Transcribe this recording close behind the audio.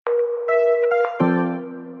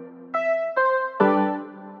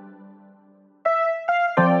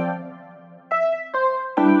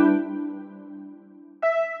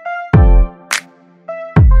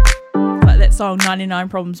song 99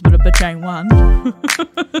 Problems But a Bitch Ain't One.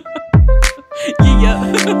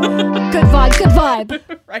 Yeah. Good vibe, good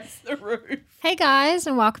vibe. Raise the roof. Hey guys,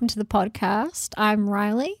 and welcome to the podcast. I'm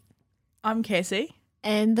Riley, I'm Cassie.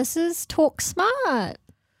 and this is Talk Smart.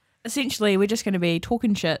 Essentially, we're just going to be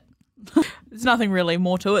talking shit. There's nothing really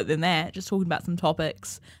more to it than that. Just talking about some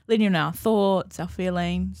topics, letting you know our thoughts, our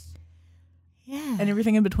feelings, Yeah. and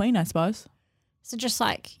everything in between, I suppose. So just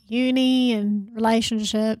like uni and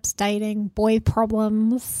relationships, dating, boy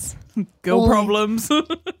problems. Girl All- problems.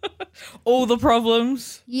 All the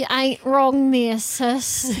problems. You ain't wrong there,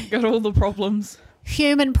 sis. Got all the problems.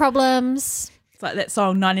 Human problems. It's like that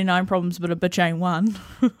song 99 Problems But a Bitch Ain't One.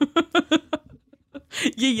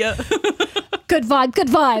 Yeah. Good vibe, good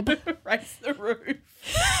vibe. Raise the roof.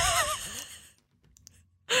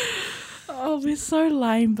 Oh, we're so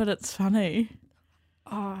lame, but it's funny.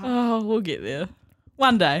 Oh, we'll get there.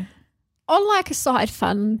 One day. On like a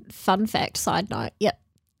fun fact side note. Yep.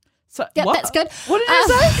 So, Yep, what? that's good. What did you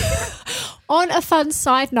say? On a fun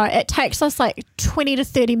side note, it takes us like 20 to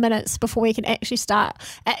 30 minutes before we can actually start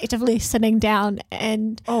actively sitting down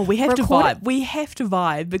and Oh, we have to record vibe. We have to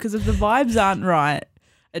vibe because if the vibes aren't right,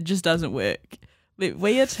 it just doesn't work.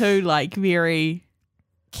 We are too like very.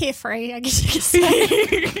 carefree, I guess you could say.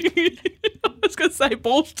 I was going to say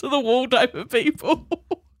balls to the wall type of people.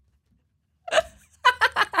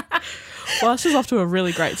 Well, this is off to a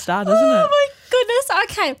really great start, isn't Oh it? my goodness.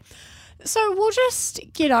 Okay. So we'll just,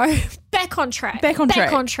 back on track. Back on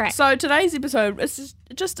track. track. So today's episode is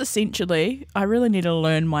just essentially, I really need to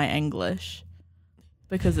learn my English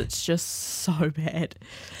because it's just so bad.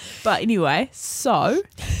 But anyway, so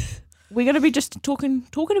we're going to be just talking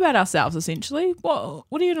about ourselves essentially. What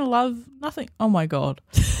are you going to love? Nothing. Oh my God.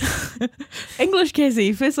 English,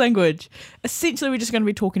 Cassie, first language. Essentially, we're just going to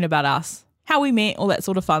be talking about us, how we met, all that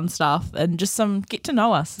sort of fun stuff, and just some get to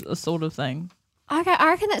know us sort of thing. Okay, I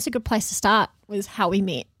reckon that's a good place to start with how we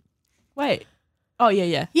met. Wait. Oh,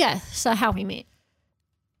 yeah. Yeah, so how we met.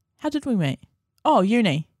 How did we meet? Oh,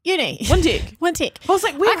 uni. Uni. Wintec. Wintec. I was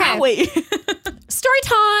like, where Okay. are we? Story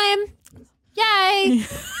time. Yay.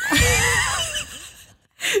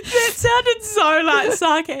 That sounded so like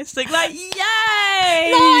sarcastic. Like, yay!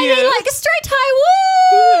 No, I mean like a story time.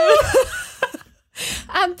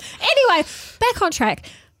 Woo! Anyway, back on track.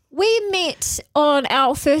 We met on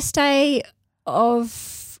our first day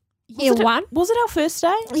of year one. Was it our first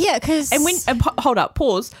day? Yeah, because And when hold up,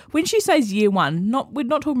 pause. When she says year one, we're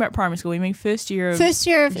not talking about primary school. We mean first year of first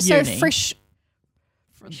year of uni. freshman.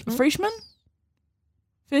 freshmen.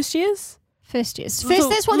 First years. First years. Little-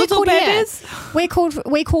 That's what they're little called here. babies?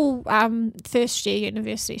 We call first year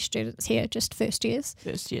university students here just first years.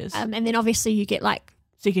 First years. And then obviously you get like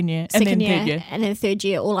second year. second and then year, third year. and then third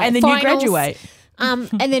year, or like And then finals. you graduate. And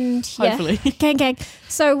then yeah, Hopefully. gang.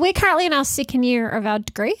 So we're currently in our second year of our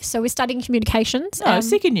degree. So we're studying communications. No,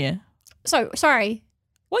 second year. So sorry,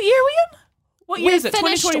 What year are we in? What year is it?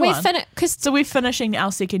 2021. We finished because So we're finishing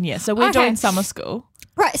our second year. So we're Okay. doing summer school.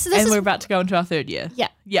 right. So this And is we're about to go into our third year. yeah.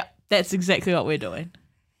 Yeah, that's exactly what we're doing.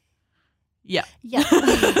 Yeah. Yeah.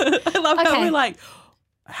 I love how Okay. we're like,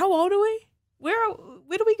 how old are we? Where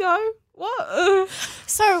do we go? What?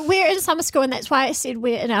 So we're in summer school, and that's why I said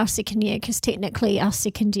we're in our second year, because technically our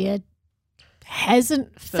second year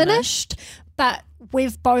hasn't finished, but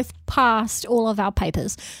we've both passed all of our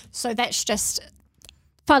papers. So that's just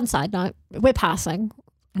fun side note. We're passing.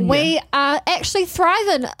 We are actually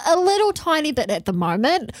thriving a little tiny bit at the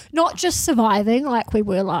moment, not just surviving like we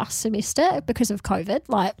were last semester because of COVID.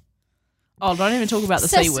 Like, Oh, don't even talk about the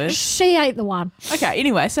sis, C word. she ain't the one. Okay,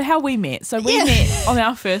 anyway, so how we met. So we Yeah. met on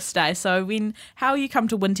our first day. So how you come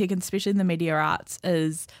to Wintec, and especially in the media arts,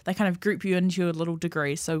 is they kind of group you into your little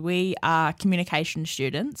degree. So we are communication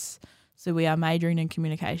students. So we are majoring in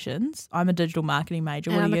communications. I'm a digital marketing major.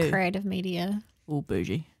 And What I'm are a you? creative media. All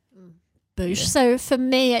bougie. Boosh. So for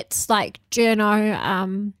me, it's like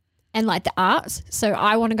journo and like the arts. So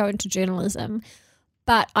I want to go into journalism,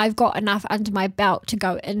 but I've got enough under my belt to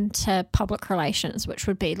go into public relations, which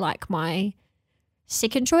would be like my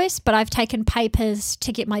second choice. But I've taken papers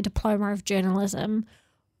to get my diploma of journalism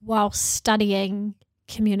while studying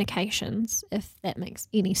communications, if that makes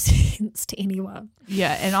any sense to anyone.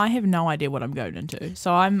 Yeah, and I have no idea what I'm going into.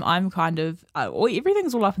 So I'm kind of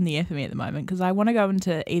everything's all up in the air for me at the moment because I want to go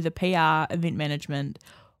into either PR, event management,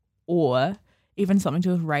 or even something to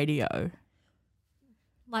do with radio.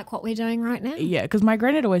 Like what we're doing right now. Yeah, because my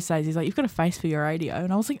granddad always says, he's like, you've got a face for your radio.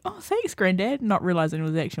 And I was like, oh, thanks, granddad. Not realising it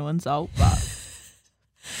was an actual insult, but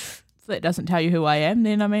if that doesn't tell you who I am,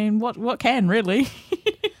 then I mean, what can really?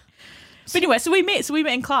 But anyway, so we met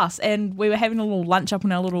in class, and we were having a little lunch up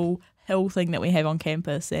on our little hill thing that we have on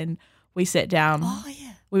campus, and we sat down. Oh,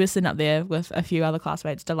 yeah. We were sitting up there with a few other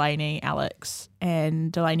classmates, Delaney, Alex,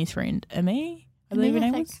 and Delaney's friend, Amy, I believe her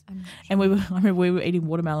name was. And I remember we were eating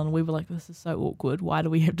watermelon and we were like, this is so awkward. Why do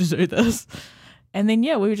we have to do this? And then,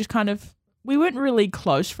 we were just kind of, we weren't really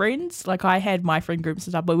close friends. Like I had my friend groups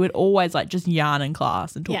and stuff, but we'd always like just yarn in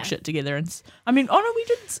class and talk shit together. And we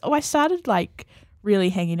didn't. I started like really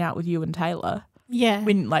hanging out with you and Taylor. Yeah.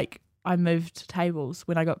 When like I moved tables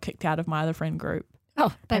when I got kicked out of my other friend group.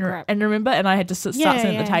 Oh, and remember, and I had to start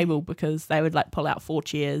sitting at the table because they would like pull out 4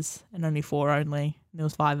 chairs and only 4 only. And there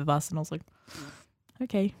was 5 of us, and I was like,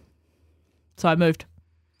 okay. So I moved.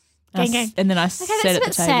 And then I sat at the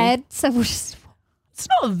table. Sad. So we'll just. It's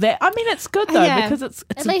not that. I mean, it's good though because it's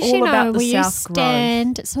at least all you know about the where you self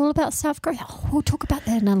stand. growth. It's all about self growth. Oh, we'll talk about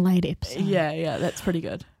that in a later episode. Yeah, that's pretty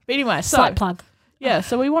good. But anyway, Slight plug. Yeah,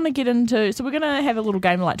 so we want to get into. So we're gonna have a little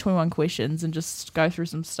game of like 21 questions and just go through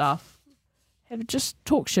some stuff. Just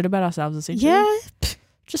talk shit about ourselves essentially. Yeah,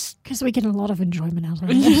 just because we get a lot of enjoyment out of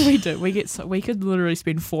it. We do. We could literally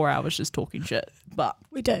spend 4 hours just talking shit, but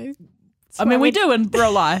we do. I mean, we do in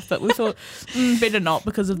real life, but we thought better not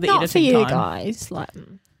because of the not editing for you time. guys. Like,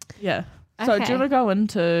 yeah. So do you want to go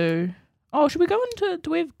into? Oh, should we go into?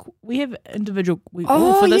 Do we have individual?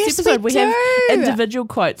 For this episode, we have individual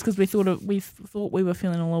quotes because we thought we were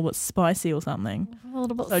feeling a little bit spicy or something. A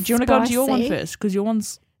little bit. So do you want to go into your one first? Because your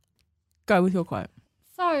one's. Go with your quote.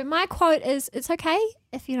 So my quote is, "It's okay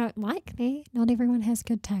if you don't like me. Not everyone has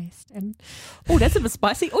good taste." And that's a bit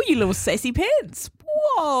spicy. Oh, you little sassy pants!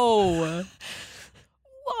 Whoa.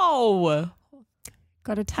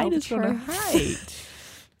 Got to tell the truth. Hate.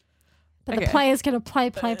 But the player's going to play.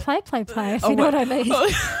 If you know what I mean.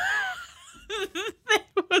 That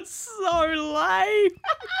was so lame.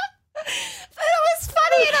 But it was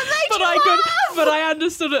funny and it made you laugh. But I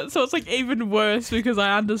understood it, so it's like even worse because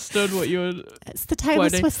I understood what you were. It's the Taylor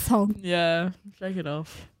Swift song. Yeah, shake it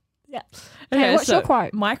off. Yeah. Okay, what's your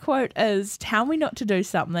quote? My quote is, "Tell me not to do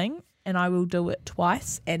something, and I will do it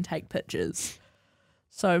twice and take pictures."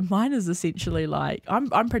 So mine is essentially like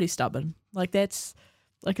I'm pretty stubborn. Like that's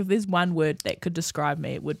like if there's one word that could describe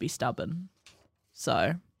me, it would be stubborn.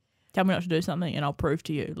 So. Tell me not to do something and I'll prove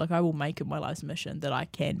to you. Like I will make it my life's mission that I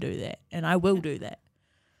can do that and I will do that.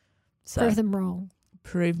 So prove them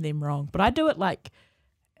wrong. But I do it like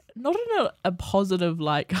not in a positive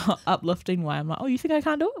like uplifting way. I'm like, oh, you think I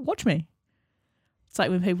can't do it? Watch me. It's like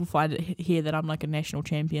when people find it here that I'm like a national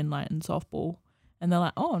champion like in softball and they're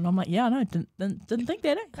like, oh, and I'm like, yeah, no, didn't think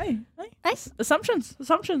that. Hey. Assumptions.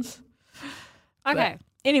 Okay. But,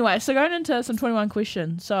 anyway, so going into some 21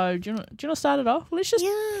 questions. So do you want to start it off? Let's just,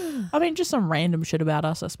 just some random shit about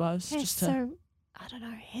us, I suppose. Okay, so, I don't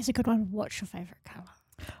know. Here's a good one. What's your favourite colour?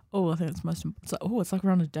 Oh, I think it's like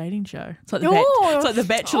we're on a dating show. It's like the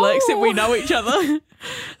Bachelor, except we know each other.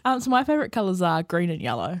 So my favourite colours are green and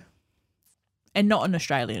yellow, and not an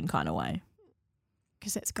Australian kind of way.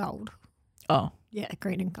 Because it's gold. Oh, yeah,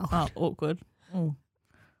 green and gold. Oh, awkward. Oh.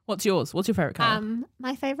 What's yours? What's your favourite colour?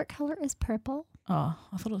 My favourite colour is purple. Oh,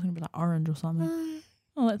 I thought it was going to be like orange or something.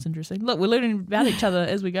 Oh, that's interesting. Look, we're learning about each other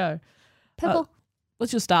as we go. Purple.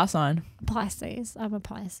 What's your star sign? Pisces. I'm a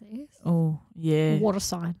Pisces. Oh, yeah. Water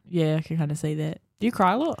sign. Yeah, I can kind of see that. Do you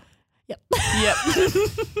cry a lot? Yep.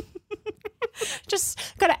 Just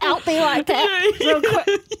got to out me like that real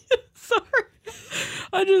quick. Sorry.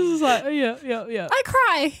 I just was like, yeah. I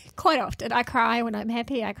cry quite often. I cry when I'm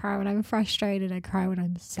happy. I cry when I'm frustrated. I cry when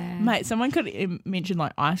I'm sad. Mate, someone could mention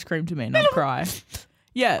like ice cream to me and I'd cry.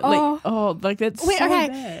 Yeah, like that's so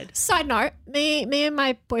bad. Side note, me and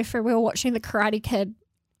my boyfriend, we were watching The Karate Kid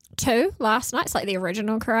 2 last night. It's like the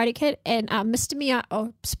original Karate Kid. And Mr.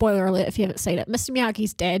 Miyagi, spoiler alert if you haven't seen it, Mr.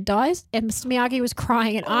 Miyagi's dad dies. And Mr. Miyagi was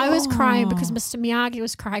crying. And I was crying because Mr. Miyagi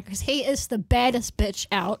was crying because he is the baddest bitch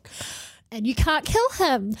out. And you can't kill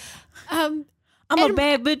him. I'm a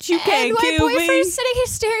bad bitch. You can't kill me. And my boyfriend's sitting here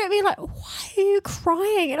staring at me like, why are you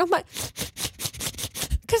crying? And I'm like,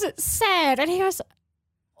 because it's sad. And he goes,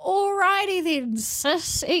 alrighty then,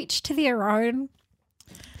 sis, each to their own.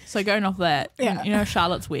 So going off that, you know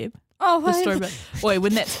Charlotte's Web? Oh, the story about,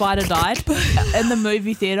 when that spider died in the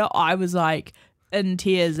movie theatre, I was like in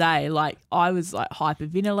tears, like I was like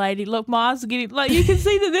hyperventilating. Look, my eyes are getting like you can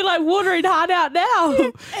see that they're like watering hard out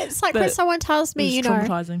now. It's like when someone tells me, you know,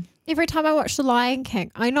 traumatizing. Every time I watch The Lion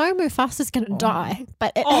King, I know Mufasa's going to die,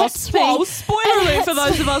 but it hits me. Spoiler alert for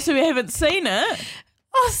those of us who haven't seen it.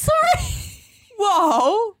 Oh, sorry.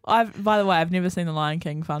 Whoa! By the way, I've never seen The Lion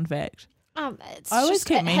King. Fun fact. I always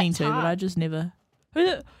keep meaning to, but I just never.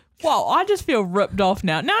 Well, I just feel ripped off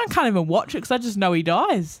now. Now I can't even watch it because I just know he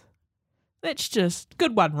dies. That's just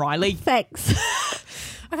good one, Riley. Thanks.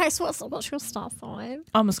 Okay, so what's your star sign?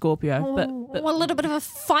 I'm a Scorpio, Oh, but a little bit of a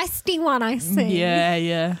feisty one, I see.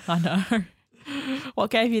 yeah, I know.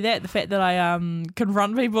 What gave you that? The fact that I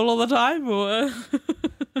confront people all the time, or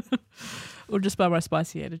or just by my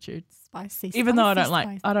spicy attitude? Spicy. Even though I don't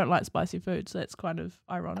spicy. like spicy food, so that's kind of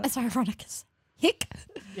ironic. It's ironic as heck.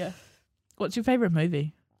 Yeah. What's your favorite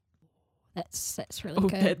movie? That's really Oh,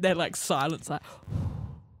 good. that like silence, like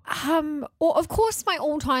Well, of course, my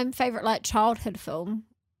all-time favorite like childhood film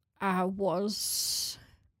was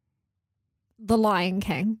The Lion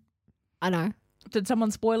King. I know. did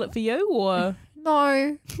someone spoil it for you, or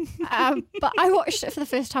No, but I watched it for the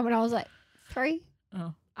first time when I was like 3.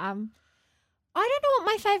 oh, I don't know what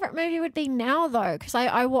my favorite movie would be now though, because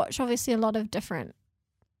I watch obviously a lot of different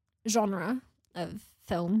genre of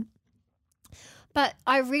film. But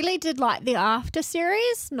I really did like the After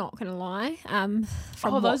series, not gonna lie.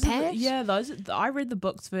 From those Wattpad. those. I read the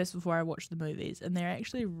books first before I watched the movies, and they're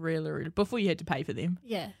actually really before you had to pay for them.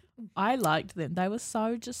 Yeah. I liked them. They were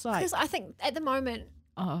so just like Because I think at the moment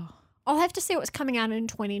oh I'll have to see what's coming out in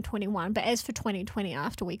 2021. But as for 2020,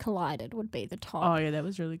 After We Collided would be the top. oh yeah, that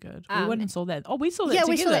was really good. We went and saw that. Oh, we saw that Yeah,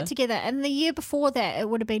 together. we saw that together. And the year before that, it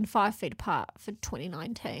would have been 5 Feet Apart for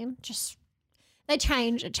 2019. Just they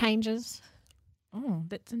change. It changes. Oh,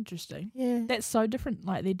 that's interesting. Yeah. That's so different.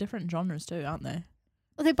 Like they're different genres too, aren't they?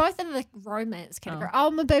 Well, they're both in the romance category.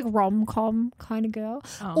 I'm a big rom-com kind of girl.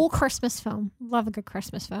 Oh. Or Christmas film. Love a good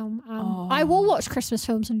Christmas film. Oh. I will watch Christmas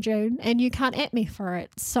films in June, and you can't at me for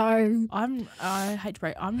it. So I hate to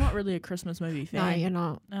break. I'm not really a Christmas movie fan. no, you're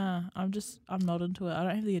not. I'm not into it. I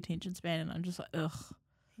don't have the attention span, and I'm just like, ugh,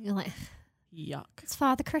 You're like, yuck. it's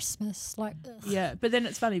Father Christmas. Like, ugh. Yeah, but then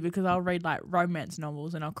it's funny because I'll read like romance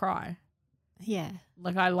novels and I'll cry. Yeah.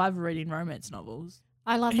 Like I love reading romance novels.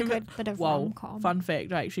 I love a good bit of Well, rom-com. fun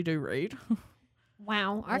fact, I actually do read.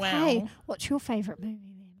 Wow. Okay. Wow. What's your favourite movie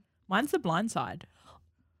then? Mine's The Blind Side.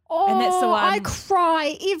 Oh, that's the one- I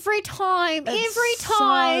cry every time. Every It's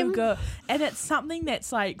time. so good, and it's something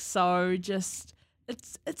that's like so just.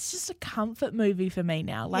 It's just a comfort movie for me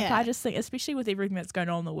now. Like Yeah. I just think, especially with everything that's going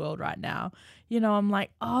on in the world right now, you know, I'm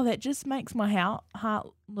like, oh, that just makes my heart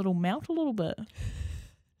little melt a little bit.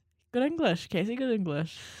 Good English, Cassie. Good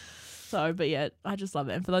English. So, but yeah, I just love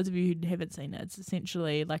it. And for those of you who haven't seen it, it's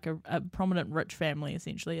essentially like a prominent rich family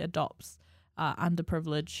essentially adopts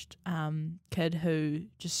underprivileged kid who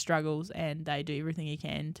just struggles, and they do everything he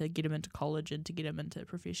can to get him into college and to get him into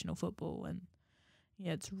professional football. And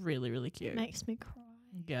yeah, it's really, really cute. It makes me cry.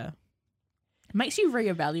 Yeah. It makes you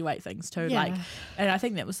reevaluate things too. Yeah. Like, and I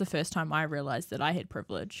think that was the first time I realized that I had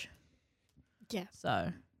privilege. Yeah.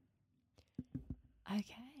 So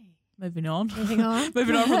Okay. moving on. Moving on.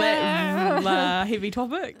 Moving on from that heavy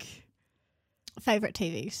topic. Favorite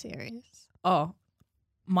TV series? Oh,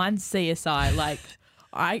 mine's CSI. Like,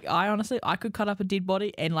 I honestly, I could cut up a dead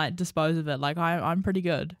body and like dispose of it. Like, I'm pretty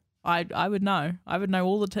good. I would know. I would know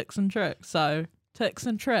all the tips and tricks. So tips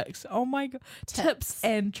and tricks. Oh my god, tips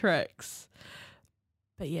and tricks.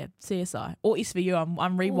 But yeah, CSI or SVU.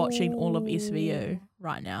 I'm rewatching all of SVU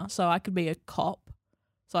right now, so I could be a cop.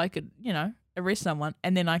 So I could, you know, arrest someone,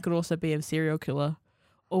 and then I could also be a serial killer.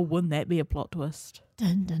 Or wouldn't that be a plot twist?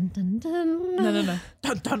 Dun dun dun dun. No.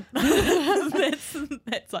 Dun dun.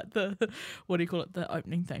 that's like the, what do you call it? The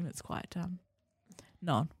opening thing. That's quite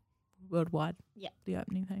worldwide. Yeah. The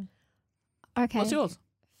opening thing. Okay. What's yours?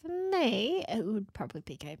 For me, it would probably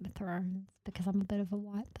be Game of Thrones because I'm a bit of a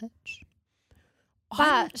white bitch.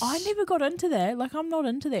 But I never got into that. Like, I'm not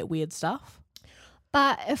into that weird stuff.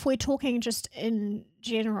 But if we're talking just in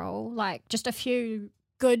general, like just a few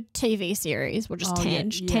good TV series, we'll just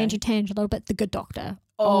tangent a little bit. The Good Doctor.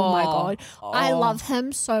 Oh my God. I love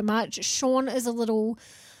him so much. Sean is a little,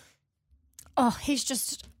 it's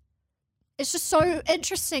just so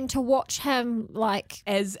interesting to watch him like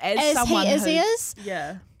as he someone is.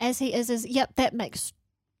 Yeah. As he is, yep, that makes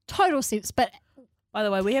total sense. But by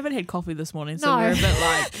the way, we haven't had coffee this morning, so No. we're a bit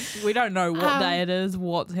like, we don't know what day it is,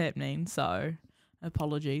 what's happening, so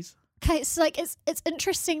apologies. okay, so like it's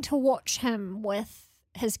interesting to watch him with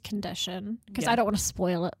his condition because Yeah. I don't want to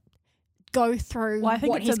spoil it. Go through Well, I think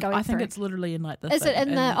what he's going I think through. it's literally in like the Is it thing,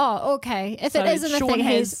 in the? Oh, okay. If So it is in the Sean thing,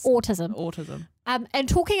 he's has autism. autism. And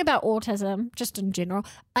talking about autism, just in general,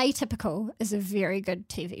 Atypical is a very good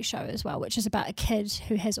TV show as well, which is about a kid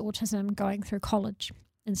who has autism going through college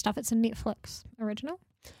and stuff. It's a Netflix original.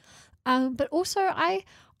 But also, I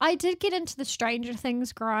did get into the Stranger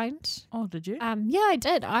Things grind. Oh, did you? Yeah, I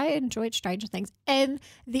did. I enjoyed Stranger Things and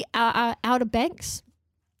the Outer Banks.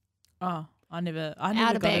 Oh, I never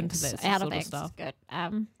Outer got into Banks. that Outer sort of Banks stuff. is good.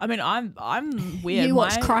 I mean, I'm weird. You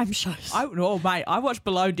watch crime shows. Mate, I watch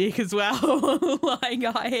Below Deck as well. Like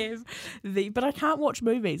I have but I can't watch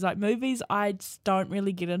movies. Like movies, I just don't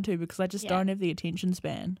really get into because I just don't have the attention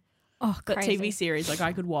span. Oh, But crazy. TV series, like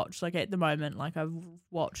I could watch. Like at the moment, like I've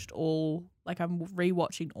watched all. Like I'm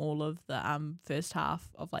rewatching all of the first half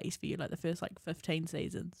of like SVU, like the first like 15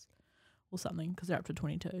 seasons or something, because they're up to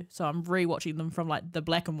 22. So I'm rewatching them from like the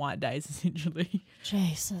black and white days essentially.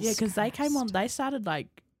 Jesus. Yeah, because they came on. They started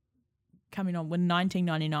like coming on when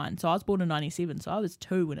 1999. So I was born in 97. So I was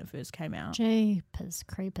 2 when it first came out. Jeepers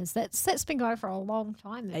creepers. That's been going for a long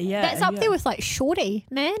time. Then. Yeah, That's up yeah. there with like Shorty,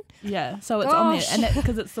 man. Yeah, so it's on there, Gosh. and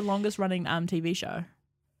because it's the longest running TV show,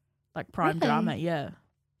 like prime Really? drama. Yeah,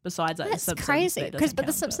 besides like That's the Simpsons, crazy. that doesn't But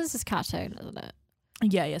The count, Simpsons is cartoon, isn't it?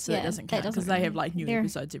 Yeah, so that Yeah, doesn't that count because doesn't they have count. like new They're-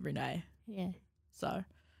 episodes every day. Yeah. So,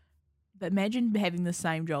 but imagine having the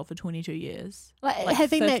same job for 22 years. Like, Like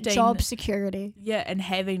having that 15 job security. Yeah, and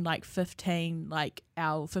having like 15, like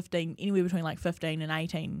anywhere between like 15 and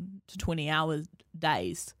 18 to 20 hours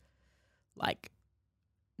days, like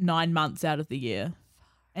 9 months out of the year,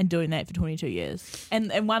 and doing that for 22 years. And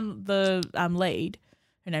the lead,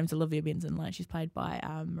 her name's Olivia Benson, like she's played by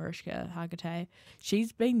Mariska Hargitay.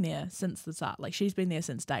 She's been there since the start, like she's been there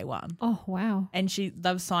since day one. Oh, wow. And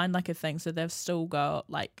they've signed like a thing, so they've still got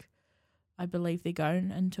like, I believe they're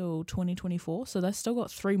going until 2024, so they've still got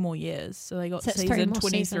 3 more years. So they got So it's 3 season more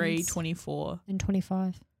 23, seasons. 24, And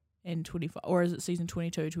 25. and 25, or is it season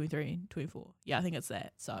 22, 23, 24? Yeah, I think it's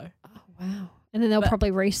that. So, Oh, wow. And then they'll But- probably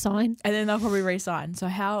re-sign. and then they'll probably re-sign. So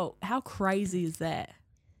how crazy is that?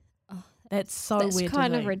 Oh, That's so That's weird.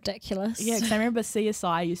 kind to of think. ridiculous. Yeah, because I remember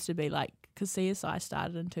CSI used to be like, because CSI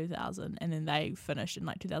started in 2000 and then they finished in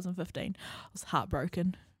like 2015. I was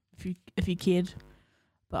heartbroken, if you cared.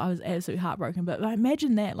 But I was absolutely heartbroken. But like,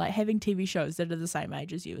 imagine that, like having TV shows that are the same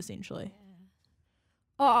age as you, essentially.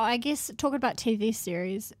 Oh, I guess talking about TV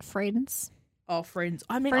series, Friends. Oh, Friends.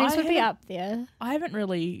 I mean, Friends I would be haven't- up there. I haven't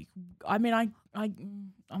really. I mean,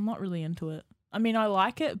 I'm not really into it. I mean, I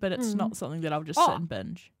like it, but it's not something that I'll just sit Oh. and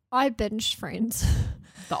binge. I binged Friends.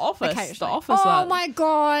 The Office. The Occasionally. Office. Oh like, my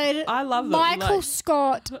god. I love it. Michael Like,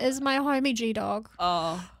 Scott is my homie G dog.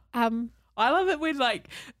 oh, Um, I love it when like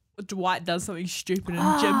Dwight does something stupid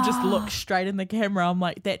and Jim just looks straight in the camera. I'm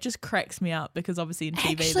like, that just cracks me up because obviously in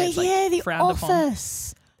TV actually, that's like yeah, The frowned upon.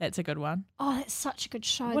 Office. That's a good one. Oh, that's such a good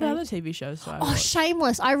show. What though. other TV shows do I Oh, watch?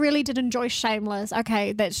 Shameless. I really did enjoy Shameless.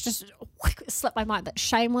 Okay, that's just slipped my mind. But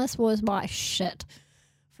Shameless was my shit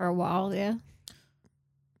for a while there.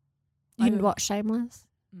 You didn't watch Shameless?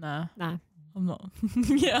 Nah, No. I'm not.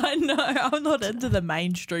 Yeah, I know. I'm not into the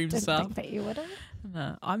mainstream Didn't stuff. think that you would have.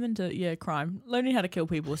 No, I'm into crime, learning how to kill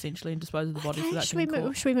people essentially and dispose of the bodies without Should we, getting move,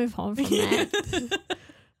 caught. should we move on from that?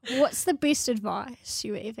 What's the best advice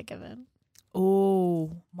you were ever given?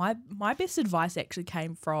 Oh, my best advice actually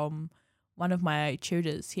came from one of my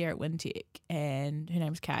tutors here at Wintec, and her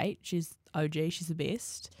name's Kate. She's OG. She's the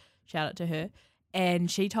best. Shout out to her.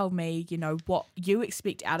 And she told me, you know, what you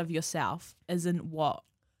expect out of yourself isn't what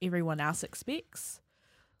everyone else expects.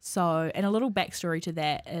 So, and a little backstory to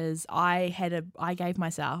that is I gave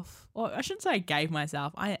myself, or I shouldn't say I gave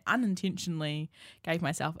myself, I unintentionally gave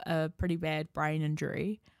myself a pretty bad brain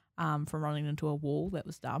injury from running into a wall. That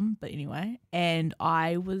was dumb, but anyway. And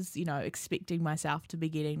I was, you know, expecting myself to be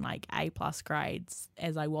getting like A+ grades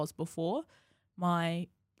as I was before my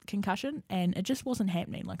concussion, and it just wasn't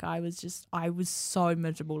happening. Like I was so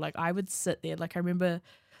miserable. Like I would sit there. Like I remember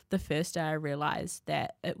the first day I realized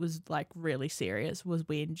that it was like really serious was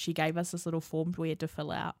when she gave us this little form we had to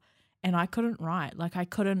fill out, and I couldn't write. Like I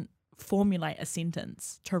couldn't formulate a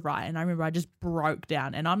sentence to write, and I remember I just broke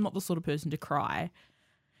down. And I'm not the sort of person to cry,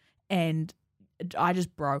 and I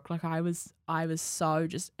just broke. Like I was so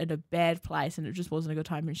just in a bad place, and it just wasn't a good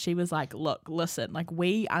time. And she was like, look, listen, like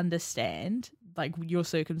we understand like your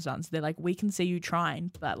circumstance. They're like, we can see you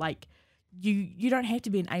trying, but like you don't have to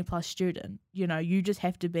be an A+ student. You know, you just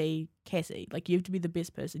have to be Cassie. Like you have to be the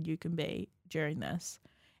best person you can be during this.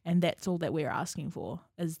 And that's all that we're asking for,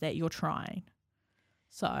 is that you're trying.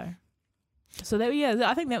 So that, yeah,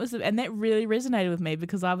 I think that was, and that really resonated with me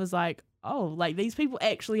because I was like, oh, like these people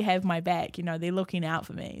actually have my back, you know, they're looking out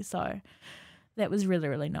for me. So that was really,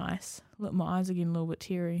 really nice. Look, my eyes are getting a little bit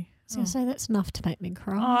teary. I was going to say, that's enough to make me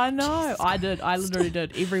cry. Oh, I know. Jesus I did. I Christ. literally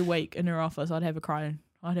did. Every week in her office, I'd have a cry.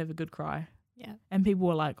 I'd have a good cry. Yeah. And people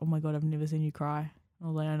were like, oh my God, I've never seen you cry. I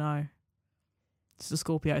was like, I know. It's the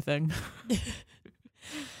Scorpio thing.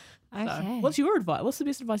 Okay. So, what's your advice? What's the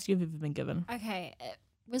best advice you've ever been given? Okay, it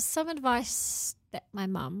was some advice that my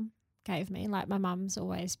mum gave me. Like my mum's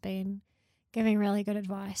always been giving really good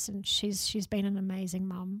advice, and she's been an amazing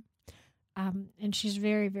mum, and she's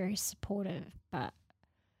very, very supportive. But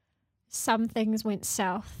some things went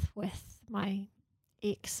south with my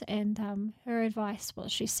ex, and her advice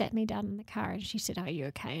was, she sat me down in the car and she said, "Are you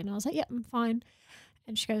okay?" And I was like, "Yep, I'm fine."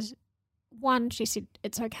 And she goes, she said,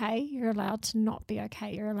 "It's okay. You're allowed to not be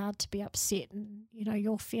okay. You're allowed to be upset, and you know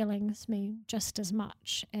your feelings mean just as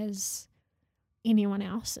much as anyone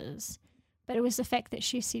else's." But it was the fact that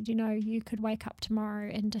she said, you know, you could wake up tomorrow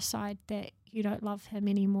and decide that you don't love him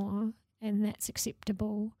anymore, and that's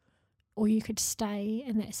acceptable, or you could stay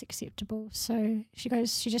and that's acceptable. So she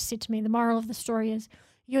just said to me, the moral of the story is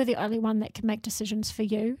you're the only one that can make decisions for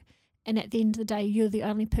you, and at the end of the day, you're the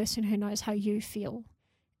only person who knows how you feel.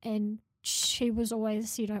 And she was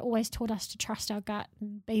always, you know, always taught us to trust our gut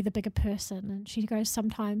and be the bigger person. And she goes,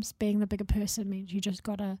 sometimes being the bigger person means you just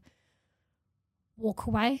got to walk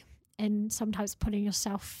away, and sometimes putting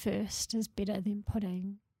yourself first is better than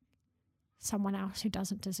putting someone else who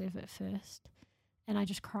doesn't deserve it first. And I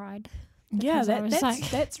just cried. Yeah,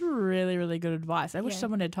 that's really, really good advice. I wish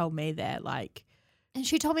someone had told me that, like. And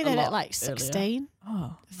she told me that at like 16,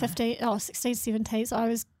 earlier. 15, 16, 17. So I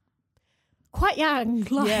was quite young.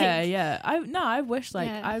 Like, yeah. I wish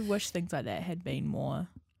things like that had been more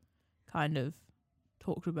kind of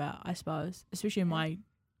talked about, I suppose, especially in my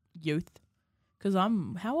youth. Because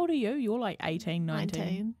how old are you? You're like 18,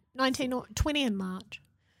 19. 19 or 20 in March.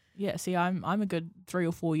 Yeah, see, I'm a good 3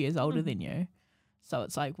 or 4 years older than you. So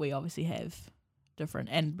it's like we obviously have different,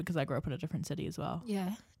 and because I grew up in a different city as well.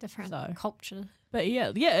 Yeah, different culture. But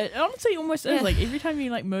yeah, it honestly almost is like every time you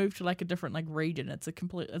like move to like a different like region, it's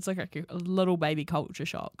like a little baby culture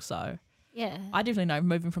shock. So yeah, I definitely know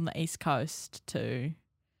moving from the East Coast to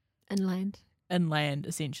inland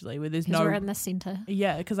essentially, where there's no. We're in the centre.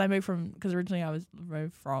 Yeah, because originally I was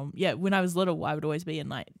moved from when I was little I would always be in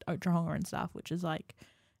like Oklahoma and stuff, which is like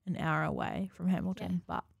an hour away from Hamilton,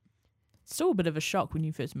 but it's still a bit of a shock when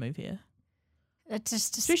you first move here. It's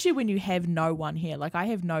just especially when you have no one here. Like I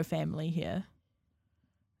have no family here,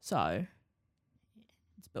 so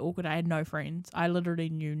it's a bit awkward. I had no friends. I literally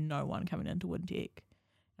knew no one coming into Wintec,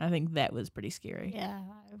 and I think that was pretty scary. Yeah,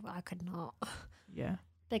 I could not. Yeah.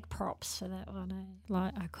 Big props for that one.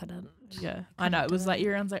 Like I couldn't. Yeah, I know. It was like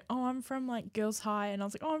everyone's like, "Oh, I'm from like Girls High," and I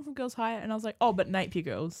was like, "Oh, I'm from Girls High," and I was like, "Oh, but Napier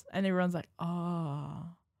Girls," and everyone's like, "Oh,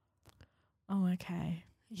 okay."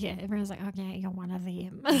 Yeah, everyone's like, "Okay, you're one of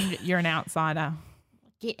them. You're an outsider.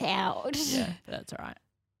 Get out." Yeah, but that's all right.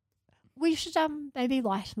 We should maybe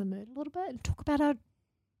lighten the mood a little bit and talk about our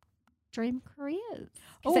dream careers.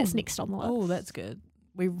 Oh, that's next on the list. Oh, that's good.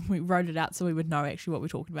 We wrote it out so we would know actually what we're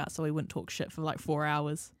talking about, so we wouldn't talk shit for like 4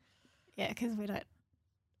 hours. Yeah, because we don't.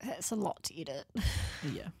 It's a lot to edit.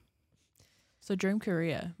 Yeah. So dream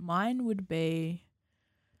career, mine would be.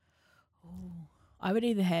 I would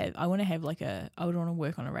I want to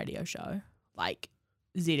work on a radio show, like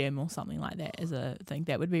ZM or something like that as a thing.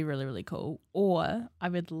 That would be really, really cool. Or I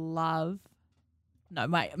would love. No,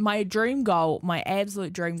 my dream goal, my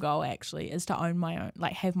absolute dream goal actually is to own my own,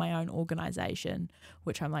 like have my own organization,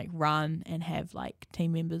 which I'm like run and have like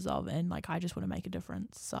team members of, and like I just want to make a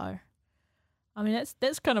difference. So, I mean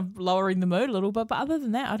that's kind of lowering the mood a little bit, but other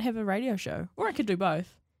than that, I'd have a radio show, or I could do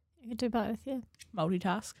both. You could do both, yeah.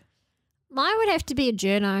 Multitask. Mine would have to be a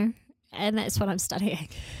journo, and that's what I'm studying.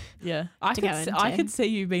 Yeah, I could see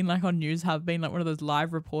you being like on News Hub, being like one of those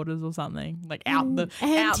live reporters or something, like out in the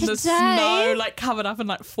snow, like covered up in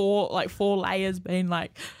like four layers, being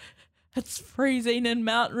like, it's freezing in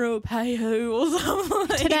Mount Ruapehu or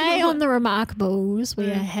something. Today on the Remarkables,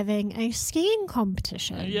 we are having a skiing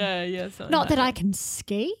competition. Yeah. Not that I can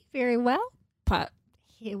ski very well, but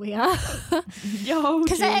here we are.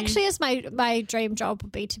 Because that actually is my dream job,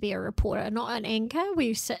 would be to be a reporter, not an anchor where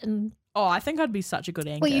you sit and. Oh, I think I'd be such a good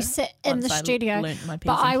anchor. Well, you sit in the studio, but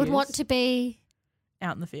I would want to be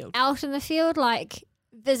out in the field. Out in the field, like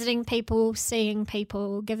visiting people, seeing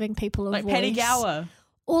people, giving people a voice. Like Paddy Gower.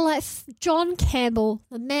 Or like John Campbell,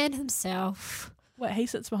 the man himself. Wait, he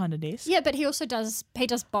sits behind a desk? Yeah, but he also does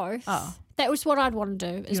both. Oh. That was what I'd want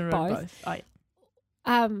to do, is both. Oh,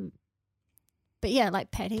 yeah. But yeah,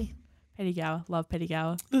 like Paddy. Paddy Gower, love Paddy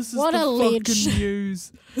Gower. This is what the fucking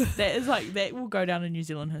news. That will go down in New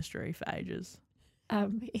Zealand history for ages.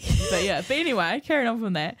 But anyway, carrying on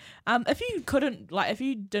from that. If you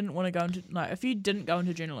didn't go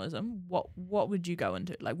into journalism, what would you go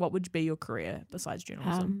into? Like, what would be your career besides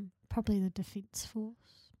journalism? Probably the Defence Force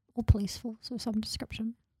or Police Force of some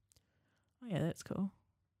description. Oh yeah, that's cool.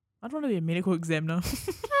 I'd want to be a medical examiner.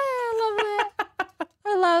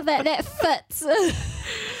 I love that. That fits.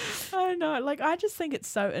 I know. Like, I just think it's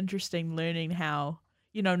so interesting learning how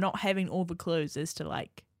not having all the clues as to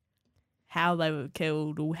like how they were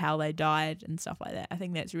killed or how they died and stuff like that. I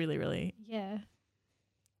think that's really, really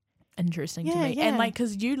interesting to me. Yeah. And like,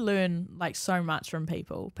 because you learn like so much from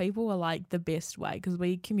people. People are like the best way because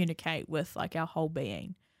we communicate with like our whole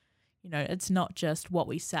being. It's not just what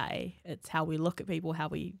we say, it's how we look at people, how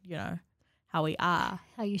we, how we are,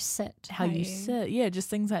 how you sit, how you sit. Yeah, just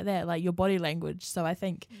things like that, like your body language. So I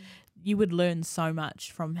think you would learn so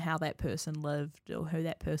much from how that person lived or who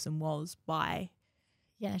that person was by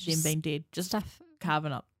them being dead, just stuff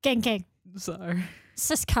carving up. Gang. So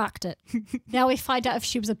sis carked it. Now we find out if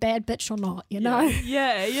she was a bad bitch or not, know?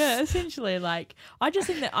 Yeah, essentially. Like, I just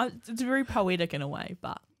think that it's very poetic in a way,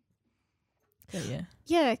 but yeah.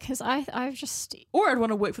 Yeah, because I've just... Or I'd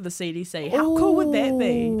want to work for the CDC. How cool would that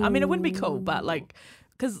be? I mean, it wouldn't be cool, but like,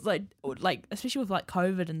 because like especially with like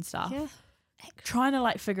COVID and stuff, trying to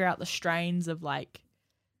like figure out the strains of like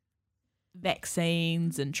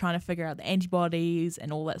vaccines and trying to figure out the antibodies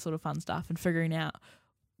and all that sort of fun stuff and figuring out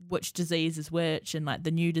which disease is which and like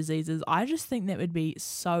the new diseases. I just think that would be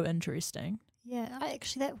so interesting. Yeah,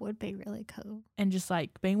 actually that would be really cool. And just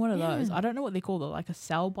like being one of those, I don't know what they call it, like a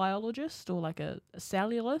cell biologist or like a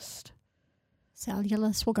cellulist.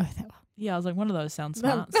 Cellulist, we'll go with that one. Yeah, I was like, one of those sounds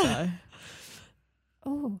smart. So,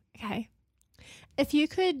 oh, okay. If you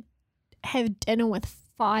could have dinner with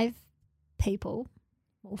 5 people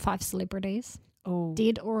or 5 celebrities,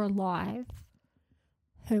 dead or alive,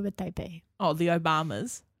 who would they be? Oh, the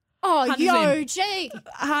Obamas. Oh, 100%. yo, gee.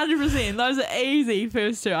 100%. Those are easy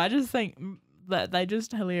first two. I just think that they're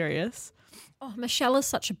just hilarious. Oh, Michelle is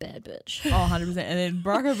such a bad bitch. Oh, 100%. And then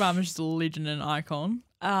Barack Obama's just a legend and icon.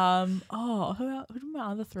 Who are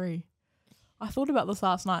my other 3? I thought about this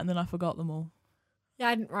last night and then I forgot them all. Yeah,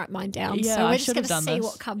 I didn't write mine down. Yeah, so we're I just should going have to done see this.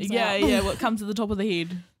 what comes out. Yeah, what comes to the top of the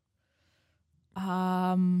head.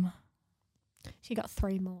 She got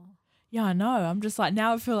 3 more. Yeah, I know. I'm just like,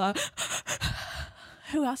 now I feel like,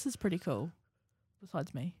 who else is pretty cool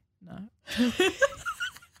besides me? No.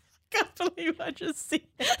 Can't believe I just said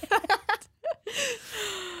that.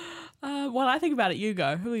 While I think about it, you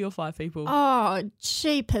go. Who are your 5 people? Oh,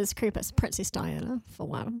 jeepers creepers. Princess Diana, for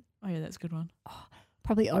one. Oh, yeah, that's a good one. Oh,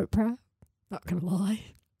 probably Oprah. Not going to lie.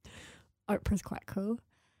 Oprah's quite cool.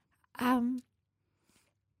 I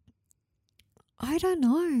don't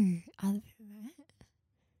know. Other than that,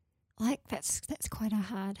 like, that's quite a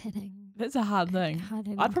hard-hitting... That's a hard thing.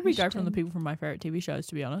 I'd probably go from the people from my favourite TV shows,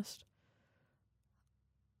 to be honest.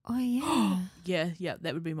 Oh, yeah. Yeah,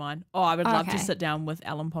 that would be mine. Oh, I would love to sit down with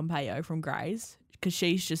Ellen Pompeo from Grey's because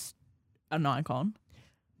she's just an icon.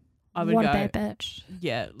 I would what go, a bad bitch.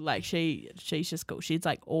 Yeah, like she's just cool. She's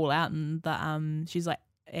like all out and she's like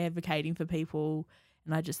advocating for people,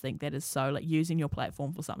 and I just think that is so like using your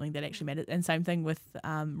platform for something that actually matters. And same thing with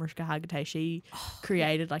Mariska Hargitay. She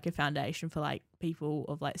created like a foundation for like people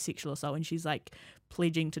of like sexual assault, and she's like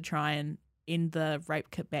pledging to try and end the rape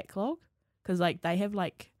kit backlog because like they have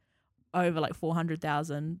like over like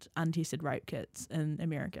 400,000 untested rape kits in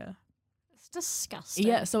America. It's disgusting.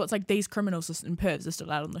 Yeah, so it's like these criminals and perps are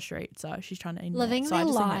still out on the street. So she's trying to end living that. So their I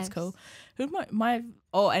just lives. think that's cool. Who's my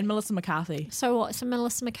and Melissa McCarthy. So what? So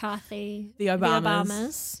Melissa McCarthy, The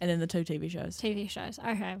Obamas, and then the 2 TV shows. TV shows.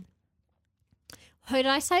 Okay. Who did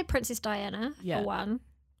I say? Princess Diana, for one.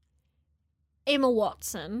 Emma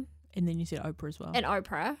Watson. And then you said Oprah as well. And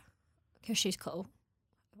Oprah, because she's cool.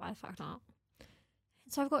 Why the fuck not?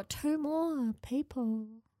 So I've got 2 more people.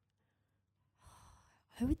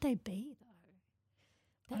 Who would they be,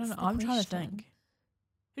 though? I don't know. I'm trying to think.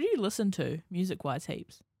 Who do you listen to, music-wise,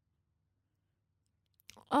 heaps?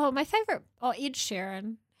 Oh, my favourite. Oh, Ed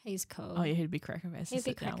Sheeran. He's cool. Oh, yeah, he'd be Cracker Bears. He'd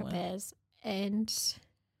be Cracker Bears. And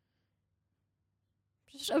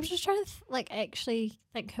I'm just trying to actually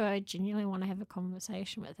think who I genuinely want to have a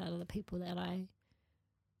conversation with out of the people that I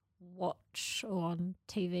watch or on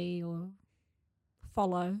TV or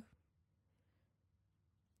follow.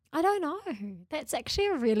 I don't know. That's actually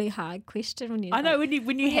a really hard question when you. I know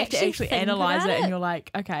when you have to actually think analyze about it, and you're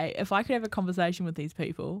like, okay, if I could have a conversation with these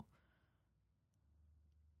people,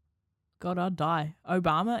 God, I'd die.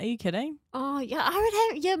 Obama? Are you kidding? Oh yeah, I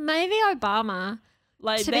would have. Yeah, maybe Obama.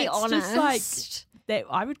 Like, to be honest, just like that,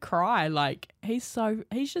 I would cry. Like he's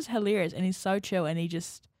just hilarious, and he's so chill, and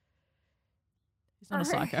he's not a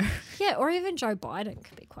psycho. Yeah, or even Joe Biden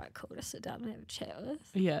could be quite cool to sit down and have a chat with.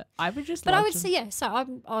 Yeah, I would just. But I would say So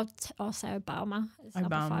I'll say Obama is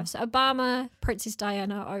number 5. So Obama, Princess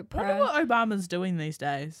Diana, Oprah. I wonder what Obama's doing these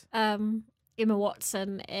days. Emma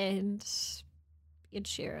Watson and Ed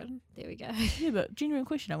Sheeran. There we go. Yeah, but genuine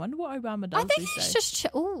question. I wonder what Obama does I think these he's days. just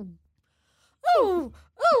chill.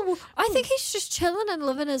 I think he's just chilling and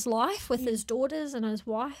living his life with his daughters and his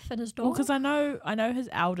wife and his dog. Because I know his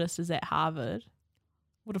eldest is at Harvard.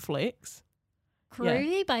 What a flex.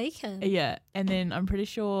 Groovy bacon. Yeah, and then I'm pretty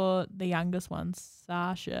sure the youngest one,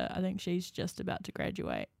 Sasha, I think she's just about to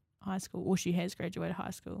graduate high school, or she has graduated high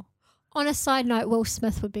school. On a side note, Will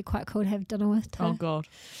Smith would be quite cool to have dinner with too. Oh God,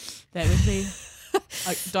 that would be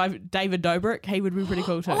David Dobrik. He would be pretty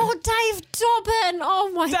cool too. Oh, Dave Dobbin.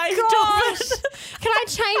 Oh my Dave gosh. Dobbin. Can I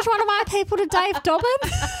change one of my people to Dave Dobbin?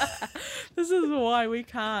 This is why we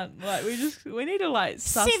can't. Like, we need to like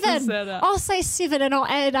suss this 7. out. I'll say 7 and I'll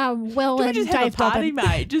add Will Do we and just Dave have a party, Dobbin.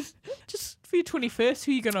 mate? Just for your 21st,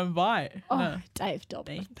 who are you going to invite? Oh, No. Dave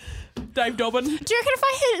Dobbin. Dave Dobbin. Do you reckon if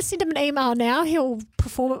I send him an email now, he'll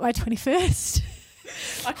perform at my 21st?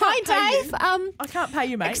 I can't Hi, pay you. Dave. I can't pay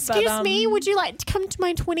you, mate. Excuse me, would you like to come to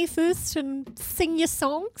my 21st and sing your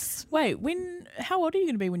songs? Wait, how old are you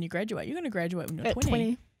going to be when you graduate? You're going to graduate when you're At 20.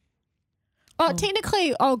 20. Oh,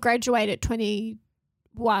 technically, I'll graduate at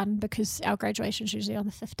 21 because our graduation's usually on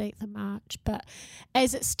the 15th of March. But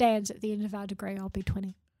as it stands at the end of our degree, I'll be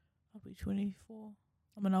 20. I'll be 24.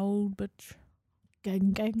 I'm an old bitch.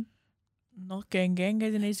 Gang, gang. Not gang.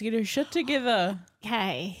 Guys needs to get her shit together.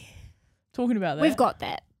 Okay. Talking about that. We've got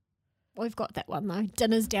that. We've got that one, though.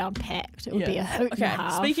 Dinner's down packed. It would be a hoot and a Okay,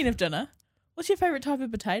 half. speaking of dinner, what's your favourite type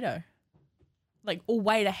of potato? Like, or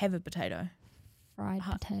way to have a potato? Fried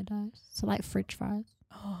potatoes. So like French fries.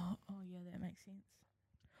 Oh, yeah, that makes sense.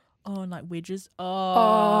 Oh, and like wedges.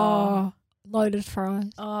 Oh, loaded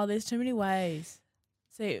fries. Oh, there's too many ways.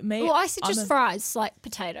 See, me. Well, I said I'm just a- fries, like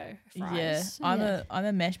potato Yeah, fries. I'm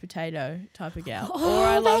a mashed potato type of gal. Oh, or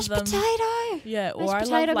I love mashed them. potato. Yeah, or Mashed I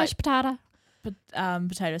potato, love like mashed potato.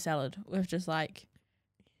 potato salad with just like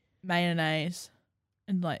mayonnaise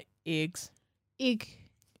and like eggs. Egg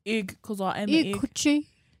Because I am an egg. coochie.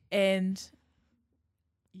 And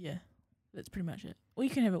yeah, that's pretty much it. Or you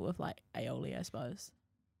can have it with like aioli, I suppose.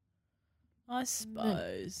 That's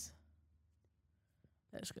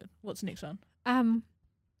good. What's the next one?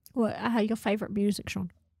 What? Your favourite music,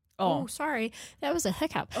 Sean? Oh, Sorry, that was a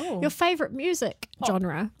hiccup. oh. Your favourite music Pop.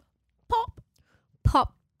 genre? Pop.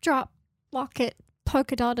 Pop, drop, lock it,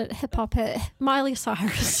 polka dot it, hip hop it, Miley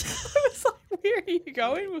Cyrus. I was like, where are you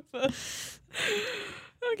going with this?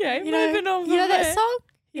 Okay, moving on. You know that song?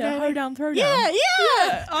 Yeah, you know Ho that- Down, Throw Down.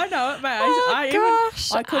 Yeah. I know it, mate. Oh,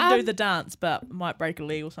 gosh. I could do the dance, but might break a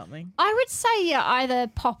leg or something. I would say either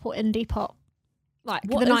pop or indie pop, like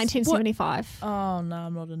What the is- 1975. Oh no,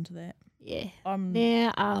 I'm not into that. Yeah. I'm.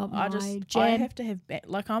 Yeah. My I jam. have to have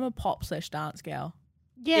like I'm a pop / dance gal.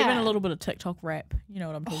 Yeah. Even a little bit of TikTok rap. You know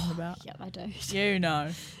what I'm talking about. Yeah, I do. You know.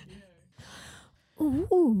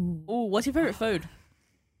 Ooh. Oh, what's your favorite food?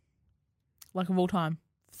 Like of all time,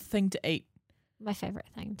 thing to eat. My favourite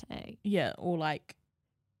thing to eat. Yeah, or like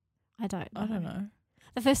I don't know. I don't know.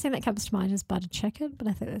 The first thing that comes to mind is butter chicken, but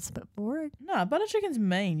I think that's a bit boring. No, butter chicken's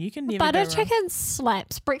mean. You can never Butter go wrong. chicken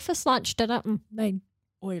slaps. Breakfast, lunch, dinner. Mean.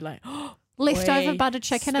 Or you're like, Leftover Wait, butter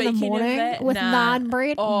chicken in the speaking of morning that, with nah. naan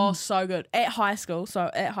bread. oh, so good. At high school,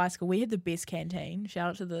 we had the best canteen. Shout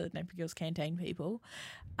out to the Napier Girls canteen people.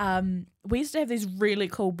 We used to have these really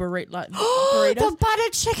cool burritos. The butter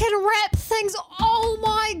chicken wrap things. Oh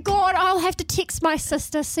my god! I'll have to text my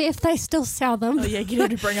sister, see if they still sell them. Oh yeah, get her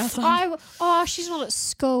to bring us some. She's not at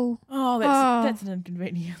school. Oh, that's an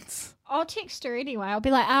inconvenience. I'll text her anyway. I'll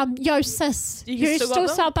be like, yo sis, You you still got still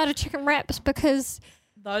them? sell butter chicken wraps because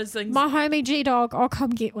Those things. my homie G Dog, I'll come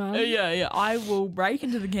get one. Yeah. I will break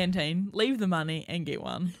into the canteen, leave the money, and get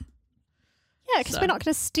one. Yeah, because So- we're not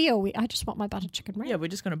going to steal. I just want my butter chicken wrap. Yeah, we're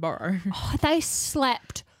just gonna borrow. Oh, they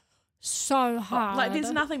slapped so hard. Like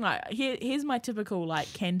there's nothing like here's my typical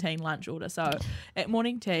like canteen lunch order. So at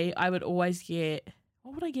morning tea, I would always get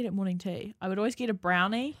what would I get at morning tea? I would always get a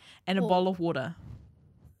brownie and a bowl of water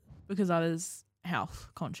because I was health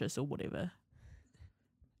conscious or whatever.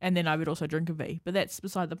 And then I would also drink a V, but that's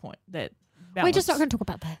beside the point. That We're just not balance. going to talk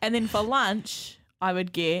about that. And then for lunch, I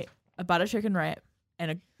would get a butter chicken wrap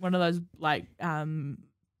and one of those like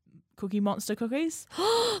Cookie Monster cookies.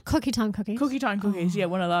 Cookie time cookies. Cookie time cookies, yeah,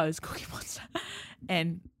 one of those Cookie Monster,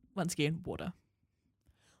 and once again water.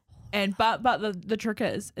 And but the trick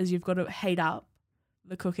is you've got to heat up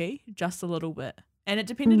the cookie just a little bit, and it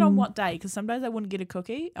depended on what day. Because some days I wouldn't get a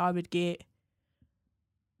cookie, I would get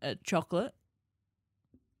a chocolate.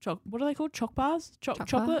 What are they called? Choc bars?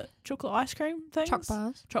 Chocolate ice cream things. Choc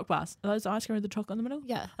bars. Choc bars. Are those ice cream with the chocolate in the middle?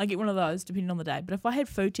 Yeah. I get one of those depending on the day. But if I had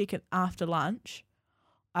food ticket after lunch,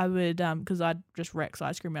 I would because I'd just rack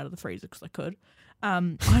ice cream out of the freezer because I could.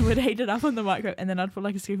 I would heat it up in the microwave and then I'd put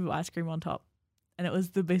like a scoop of ice cream on top, and it was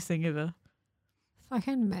the best thing ever.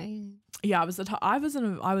 Fucking me. Yeah, I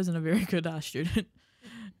wasn't a very good student.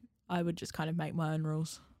 I would just kind of make my own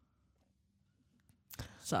rules.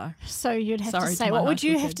 So you'd have Sorry to to say, my what high would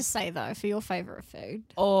you school have kid. to say though for your favourite food?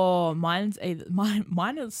 Oh, mine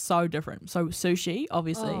is so different. So sushi,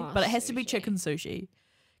 obviously, Oh, but it has to be sushi. chicken sushi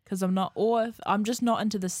because I'm just not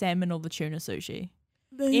into the salmon or the tuna sushi.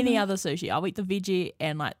 Any other sushi, I'll eat the veggie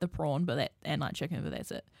and like the prawn, and like chicken, but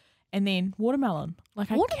that's it. And then watermelon,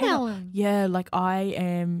 like Watermelon? yeah, like I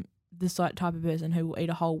am this like type of person who will eat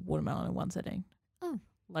a whole watermelon in one sitting,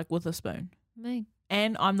 like with a spoon. Me.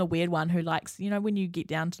 And I'm the weird one who likes, when you get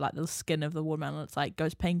down to like the skin of the watermelon, it's like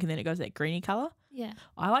goes pink and then it goes that greeny color. Yeah.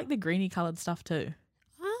 I like the greeny coloured stuff too.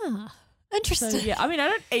 Ah, So interesting. yeah, I mean, I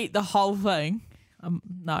don't eat the whole thing.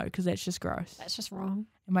 No, because that's just gross. That's just wrong.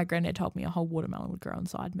 And my granddad told me a whole watermelon would grow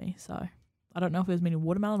inside me. So I don't know if it was meaning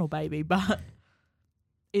watermelon or baby, but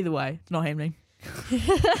either way, it's not happening.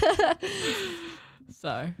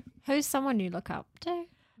 So Who's someone you look up to?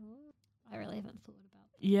 I really haven't thought about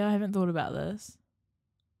that. yeah, I haven't thought about this.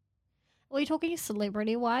 Are we talking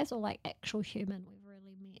celebrity wise or like actual human we've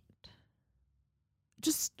really met?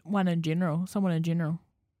 Just someone in general.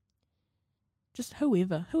 Just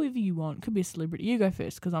whoever you want. Could be a celebrity. You go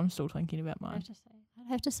first because I'm still thinking about mine. I'd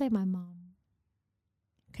have to say my mum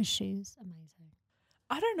because she's amazing.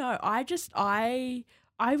 I don't know.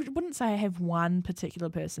 I wouldn't say I have one particular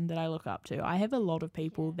person that I look up to. I have a lot of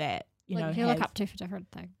people that, You look up to for different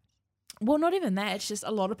things. Well, not even that. It's just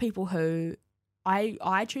a lot of people who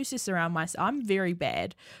I choose to surround myself. I'm very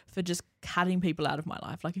bad for just cutting people out of my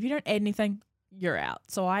life. Like if you don't add anything, you're out.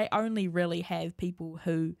 So I only really have people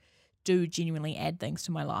who do genuinely add things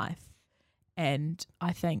to my life. And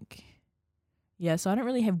I think, so I don't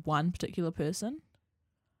really have one particular person.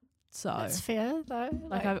 So That's fair though.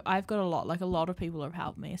 like I've got a lot of people have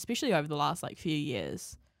helped me, especially over the last like few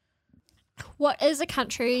years. what is a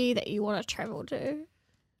country that you want to travel to?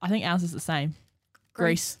 I think ours is the same.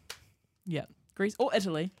 Greece. Yeah. Greece or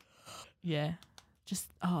Italy. Yeah.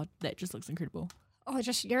 That just looks incredible. Oh,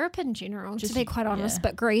 just Europe in general, Just- to be quite honest. yeah.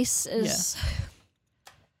 But Greece is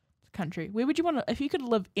Country. Where would you want to, if you could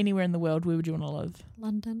live anywhere in the world, where would you want to live?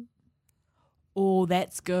 London. Oh,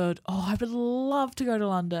 that's good. Oh, I would love to go to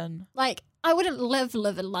London. Like, I wouldn't live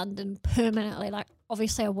in London permanently. Like,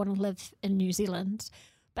 obviously, I want to live in New Zealand.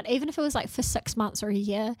 But even if it was like for 6 months or a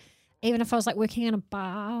year, even if I was like working in a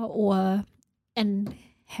bar or in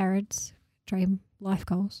Harrods, dream life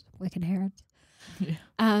goals, work in Harrods. Yeah.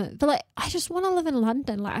 But like, I just want to live in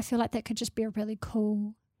London. Like, I feel like that could just be a really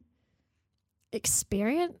cool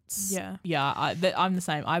experience. Yeah. Yeah, I'm the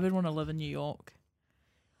same. I would want to live in New York.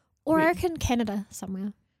 Or Wait. I reckon Canada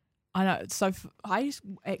somewhere. I know. So I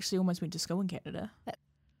actually almost went to school in Canada.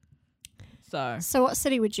 So So what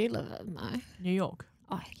city would you live in though? New York.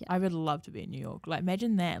 Oh yeah. I would love to be in New York. Like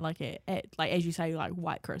imagine that, like at like as you say, like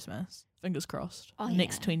White Christmas. Fingers crossed. Oh,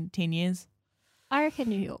 Next yeah. 10 years. I reckon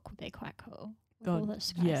New York would be quite cool. With all God, the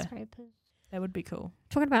skyscrapers. That would be cool.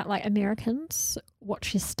 Talking about like Americans,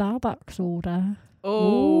 what's your Starbucks order?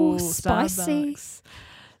 Oh, Ooh, spicy. Starbucks.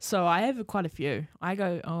 So I have quite a few.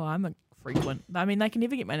 I'm a frequent. I mean, they can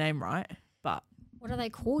never get my name right, but What do they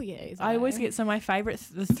call you? I always though? get, so my favourite,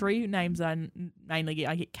 the three names I mainly get,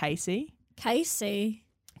 I get Casey, Casey.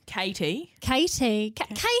 Katie. Katie.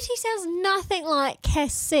 Katie sounds nothing like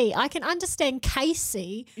Cassie. I can understand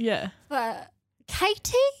Casey, Yeah. but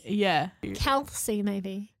Katie? Yeah. Kelsey,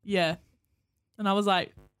 maybe. Yeah. And I was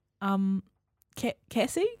like,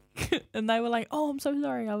 Cassie? And they were like, oh, I'm so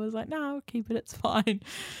sorry. I was like, no, I'll keep it. It's fine.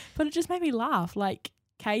 But it just made me laugh. Like,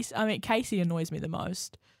 Casey annoys me the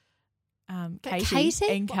most. But Katie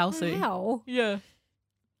and Kelsey. Wow. Yeah.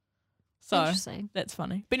 So Interesting. that's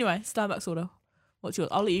funny. But anyway, Starbucks order. What's yours?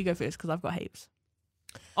 I'll let you go first because I've got heaps.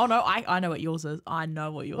 Oh no, I know what yours is. I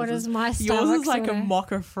know what yours What is. is my Starbucks Yours is like order? a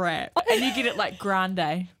mocha frap, and you get it like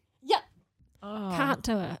grande. Yep. Oh. Can't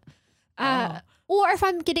do it. Oh. Or if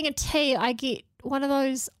I'm getting a tea, I get one of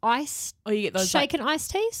those iced, Oh, you get those like, shaken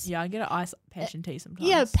iced teas. yeah, I get an ice passion tea sometimes.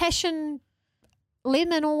 Yeah, passion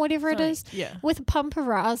lemon or whatever it Sorry. is, Yeah. with a pump of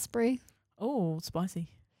raspberry. Oh, spicy.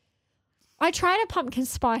 I tried a pumpkin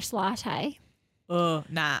spice latte. Oh,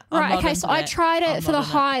 nah. I'm Right, not okay, into so I that. tried it I'm for not the in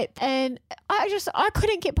it. hype and I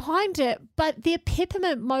couldn't get behind it, but their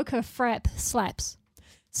peppermint mocha frap slaps.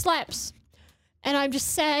 And I'm just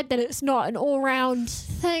sad that it's not an all-round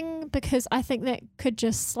thing because I think that could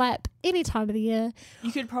just slap any time of the year.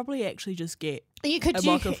 You could probably actually just get You could a do,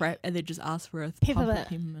 mocha frap and then just ask for a Peppermint.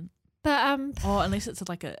 peppermint. but Oh, unless it's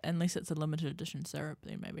a limited edition syrup,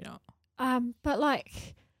 then maybe not. but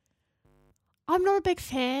like, I'm not a big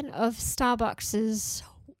fan of Starbucks's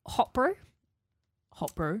hot brew.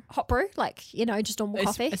 Hot brew. Hot brew, like, you know, just normal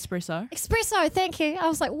coffee. Espresso. Espresso, thank you. I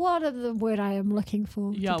was like, what are the word I am looking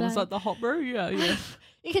for Yeah, today? was that the hot brew? Yeah, yeah.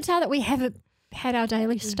 You can tell that we haven't had our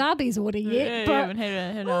daily Starbies order yet. Yeah, but, you haven't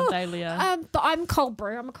had our daily. but I'm cold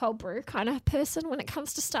brew. I'm a cold brew kind of person when it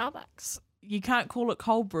comes to Starbucks. You can't call it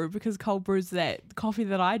cold brew because cold brew's that coffee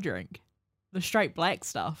that I drink, the straight black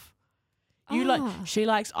stuff. She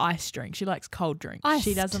likes iced drink. She likes cold drink.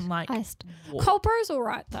 She doesn't like iced. water. Cold brew's all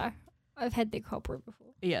right though. I've had their cold brew before.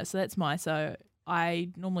 Yeah, so that's so I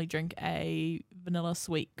normally drink a vanilla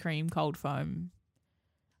sweet cream cold foam.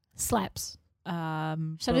 Slaps. So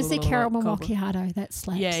does does the caramel macchiato. That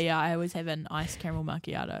slaps. Yeah. I always have an iced caramel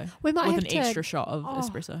macchiato We might with have an to, extra shot of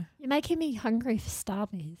espresso. You're making me hungry for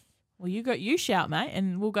Starbies. Well, you shout, mate,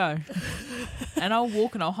 and we'll go. And I'll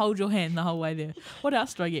walk and I'll hold your hand the whole way there. What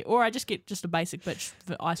else do I get? Or I just get just a basic bitch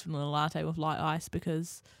for iced vanilla latte with light ice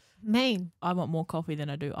because Mean. I want more coffee than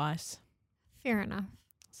I do ice. Fair enough.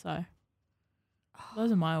 So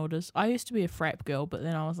those are my orders. I used to be a frap girl, but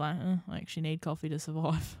then I was like, I actually need coffee to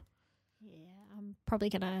survive. Yeah, I'm probably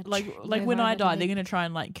gonna Like when I die, they're gonna try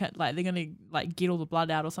and they're gonna get all the blood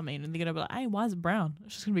out or something, and they're gonna be like, hey, why is it brown?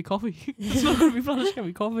 It's just gonna be coffee. It's not gonna be blood. It's gonna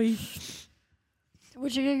be coffee.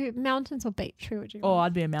 Would you do mountains or beach? Who would you? Oh,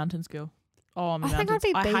 I'd be a mountains girl. Oh, I'm a I think I'd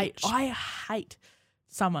mountains. be beach. I hate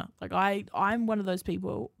summer. Like I'm one of those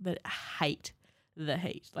people that hate the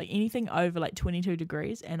heat. Like anything over like 22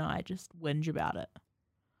 degrees, and I just whinge about it.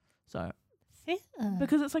 So Fair.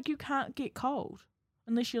 because it's like you can't get cold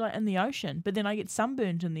unless you're like in the ocean. But then I get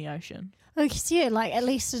sunburned in the ocean. Because yeah, like at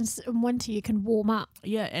least in winter you can warm up.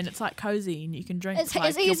 Yeah, and it's like cozy, and you can drink. It's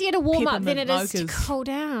like, easier to warm up than it peppermint is to mochas. cool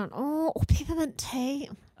down. Oh, or peppermint tea.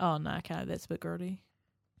 Oh no, okay, that's a bit grody.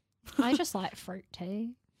 I just like fruit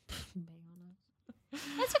tea. Being honest,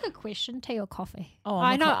 that's a good question. Tea or coffee? Oh,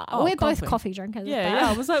 I know we're both coffee. coffee drinkers. Yeah, but yeah.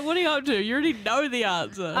 I was like, what are you up to? You already know the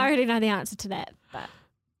answer. I already know the answer to that. But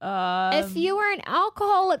If if you were an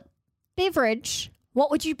alcoholic beverage, what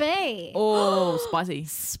would you be? oh, spicy.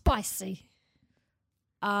 Spicy.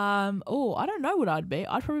 Oh, I don't know what I'd be.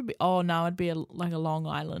 I'd probably be. Oh no, I'd be like a Long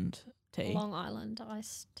Island tea. Long Island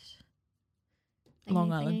iced.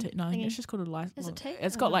 Long Island tea. No, thingy. it's just called a light. Is it tea?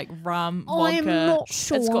 It's got like rum, I'm vodka. not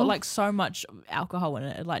sure. It's got like so much alcohol in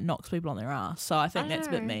it. It like knocks people on their ass. So I think that's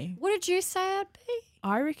a bit me. What did you say I'd be?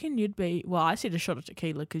 I reckon you'd be. Well, I said a shot of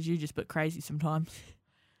tequila because you're just a bit crazy sometimes.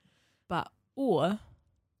 But or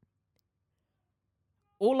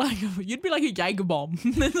like you'd be like a Jaeger bomb.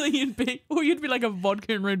 you'd be like a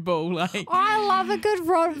vodka and Red Bull. Like I love a good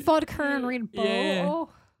vodka and Red Bull. Yeah. Oh,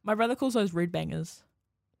 my brother calls those red bangers.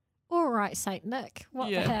 all right, Saint Nick. What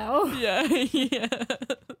Yeah. the hell? Yeah, yeah.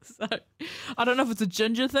 So I don't know if it's a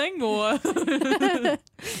ginger thing or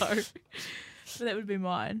so. But that would be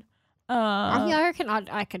mine. I reckon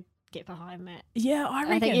I could get behind that. Yeah, I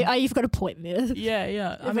reckon. I think you've got a point there. Yeah,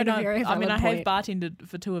 yeah. You've got a very I valid have point. bartended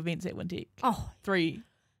for 2 events at Wintek. Oh, 3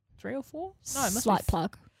 or 4? No, it must slight be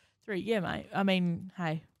plug. 3. Yeah, mate. I mean,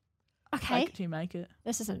 hey, Okay, fake it till you make it.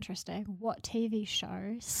 this is interesting. What TV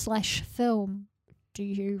show / film do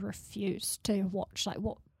you refuse to watch? Like,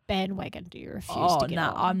 what bandwagon do you refuse Oh to get no,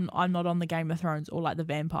 on? I'm not on the Game of Thrones or like the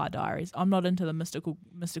Vampire Diaries. I'm not into the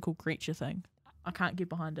mystical creature thing. I can't get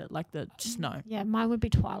behind it. Like just no. Yeah, mine would be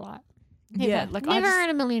Twilight. Never, Yeah, like never I in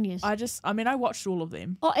a million years. watched all of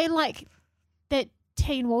them. Oh, and like that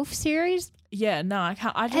Teen Wolf series, Yeah, no, I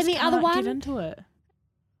can't. I just the can't other one? get into it.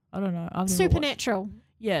 I don't know. I've never watched- Supernatural.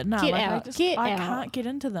 Yeah, no, Get like out, I get out. can't get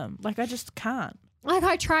into them. Like I just can't. Like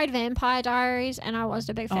I tried Vampire Diaries and I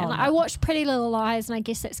wasn't a big fan. Oh, Like no. I watched Pretty Little Lies and I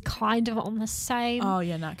guess that's kind of on the same. Oh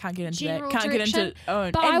yeah, no, can't get into that. General Can't get into direction.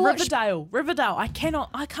 oh, But and I watched- Riverdale. I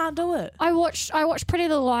can't do it. I watched Pretty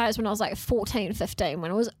Little Lies when I was like 14, 15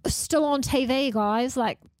 when it was still on TV, guys.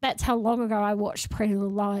 Like that's how long ago I watched Pretty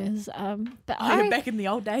Little Lies. But You're back in the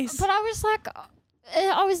old days. But I was like,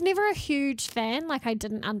 I was never a huge fan. Like I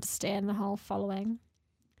didn't understand the whole following.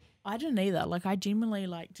 I didn't either. Like I genuinely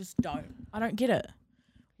just don't. I don't get it.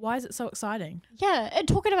 Why is it so exciting? Yeah, and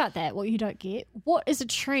talking about that, what you don't get, what is a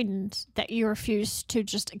trend that you refuse to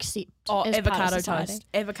just accept? Oh, as part of avocado society? toast.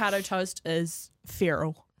 Avocado toast is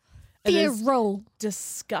feral. It Fear is roll.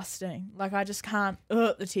 disgusting. Like I just can't.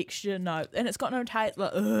 The texture, no, and it's got no taste.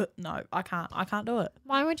 Like, no, I can't do it.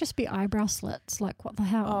 Mine would just be eyebrow slits. Like, what the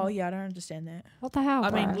hell? Oh yeah, I don't understand that. What the hell?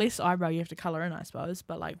 I mean, bro? less eyebrow you have to color in, I suppose,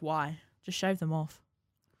 but like, why? Just shave them off.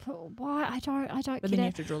 But why? I don't But get then you it.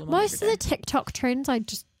 have to draw them on Most of every the TikTok trends, I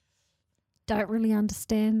just don't really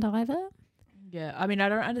understand either. Yeah, I mean, I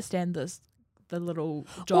don't understand the little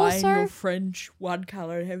dyeing Also- your fringe one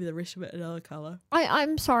color and having the rest of it another color,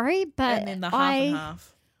 I'm sorry, but and then the half and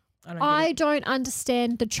half. I don't I get it. don't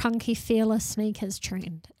understand the chunky fearless sneakers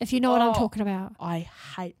trend. If you know what I'm talking about. I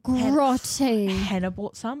hate Grotty. Hannah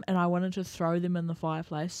bought some and I wanted to throw them in the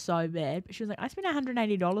fireplace so bad. But she was like, I spent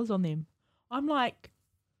 $180 on them. I'm like,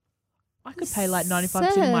 I could pay like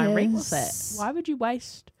 95% of my rent with that. Why would you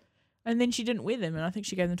waste? And then she didn't wear them and I think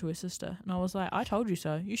she gave them to her sister. And I was like, I told you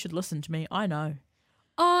so. You should listen to me. I know.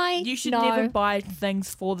 You should never buy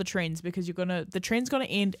things for the trends because the trend's gonna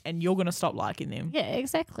end and you're gonna stop liking them. Yeah,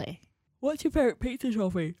 exactly. What's your favourite pizza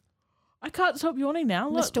topping? I can't stop yawning now.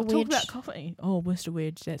 Look, Mr. talk Wedge. about coffee. Oh, Mr.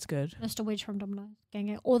 Wedge, that's good. Mr. Wedge from Domino's.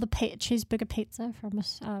 Gang, or the cheeseburger pizza from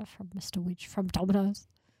Mr. Wedge from Domino's.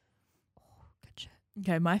 Oh, good shit.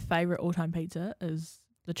 Okay, my favourite all-time pizza is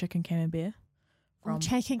the chicken camembert from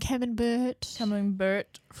Chicken camembert.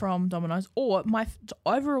 Camembert from Domino's. Or my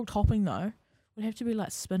overall topping though would have to be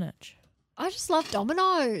like spinach. I just love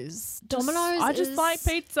Domino's. I just like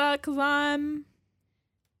pizza because I'm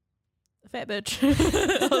a fat bitch.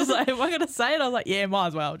 I was like, am I going to say it? I was like, yeah, might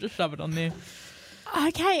as well. Just shove it on there.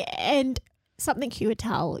 Okay, and something you would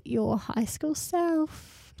tell your high school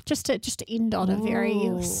self. Just to end on a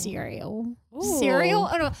very cereal. Cereal?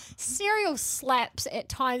 Oh, no, cereal slaps at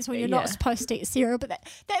times when you're not supposed to eat cereal, but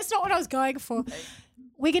that's not what I was going for.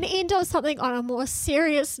 We're going to end on something on a more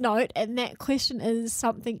serious note, and that question is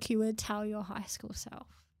something you would tell your high school self.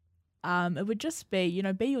 It would just be,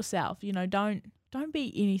 be yourself. Don't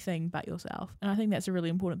be anything but yourself. And I think that's a really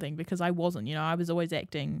important thing because I wasn't. I was always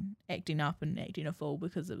acting up and acting a fool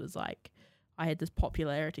because it was like I had this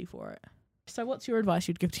popularity for it. So what's your advice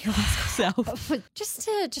you'd give to your high school self?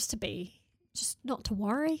 Just not to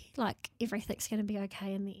worry. Like everything's going to be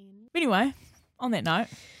okay in the end. Anyway, on that note.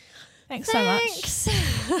 Thanks so much.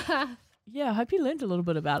 Yeah, I hope you learned a little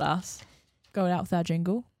bit about us. Go out with our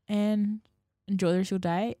jingle and enjoy the rest of your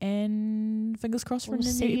day and fingers crossed for a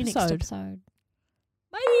new next episode.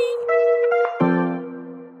 Bye.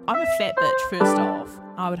 I'm a fat bitch, first off.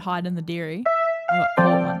 I would hide in the dairy. I got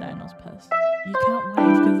cold one day and I was pissed. You can't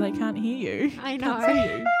wave because they can't hear you. I know. Can't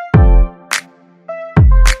see you.